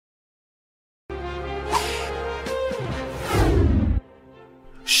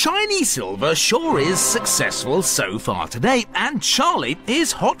Shiny silver sure is successful so far today, and Charlie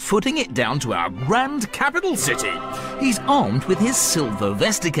is hot-footing it down to our grand capital city. He's armed with his silver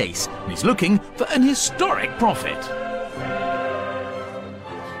Vesta case, and he's looking for an historic profit.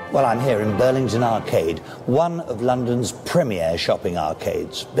 Well, I'm here in Burlington Arcade, one of London's premier shopping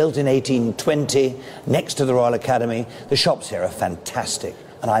arcades. Built in 1820, next to the Royal Academy. The shops here are fantastic.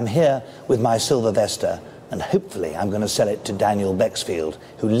 And I'm here with my silver Vesta, and hopefully I'm going to sell it to Daniel+Bexfield,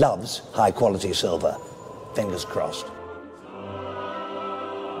 who loves high-quality silver. Fingers crossed.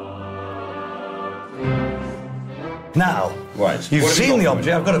 Now, right. You've seen the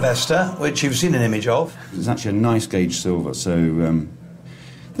object. I've got a Vesta, which you've seen an image of. It's actually a nice gauge silver, so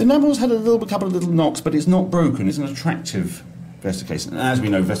the enamel's had a couple of little knocks, but it's not broken. It's an attractive Vesta case. And as we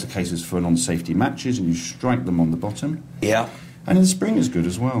know, Vesta cases for non-safety matches, and you strike them on the bottom. Yeah. And the spring is good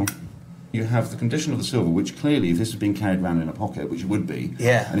as well. You have the condition of the silver, which clearly, if this has been carried around in a pocket, which it would be,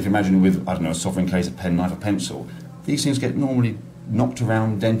 yeah. And if you imagine with, I don't know, a sovereign case, a pen, knife, a pencil, these things get normally knocked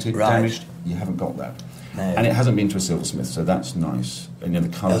around, dented, damaged. You haven't got that. No. And it hasn't been to a silversmith, so that's nice. And the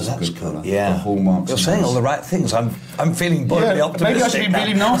colour's a good colour. Yeah. The hallmarks. You're saying nice. all the right things. I'm feeling buoyantly optimistic. Maybe I should be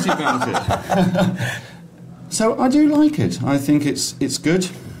really nasty about it. So I do like it. I think it's good.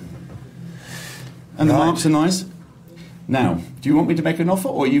 And the marks are nice. Now, do you want me to make an offer,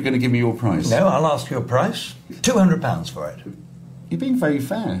 or are you going to give me your price? No, I'll ask you a price. £200 for it. You're being very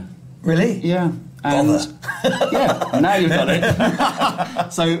fair. Really? Yeah. And yeah, now you've done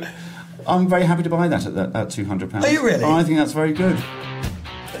it. So I'm very happy to buy that at £200. Are you really? I think that's very good.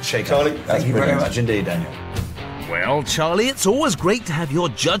 Let's shake Charlie. Thank you very much indeed, Daniel. Well, Charlie, it's always great to have your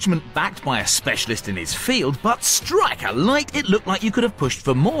judgment backed by a specialist in his field, but strike a light, it looked like you could have pushed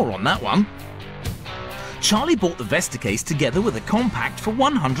for more on that one. Charlie bought the Vesta case together with a compact for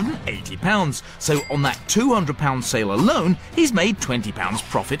 £180, so on that £200 sale alone, he's made £20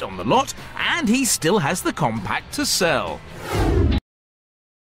 profit on the lot, and he still has the compact to sell.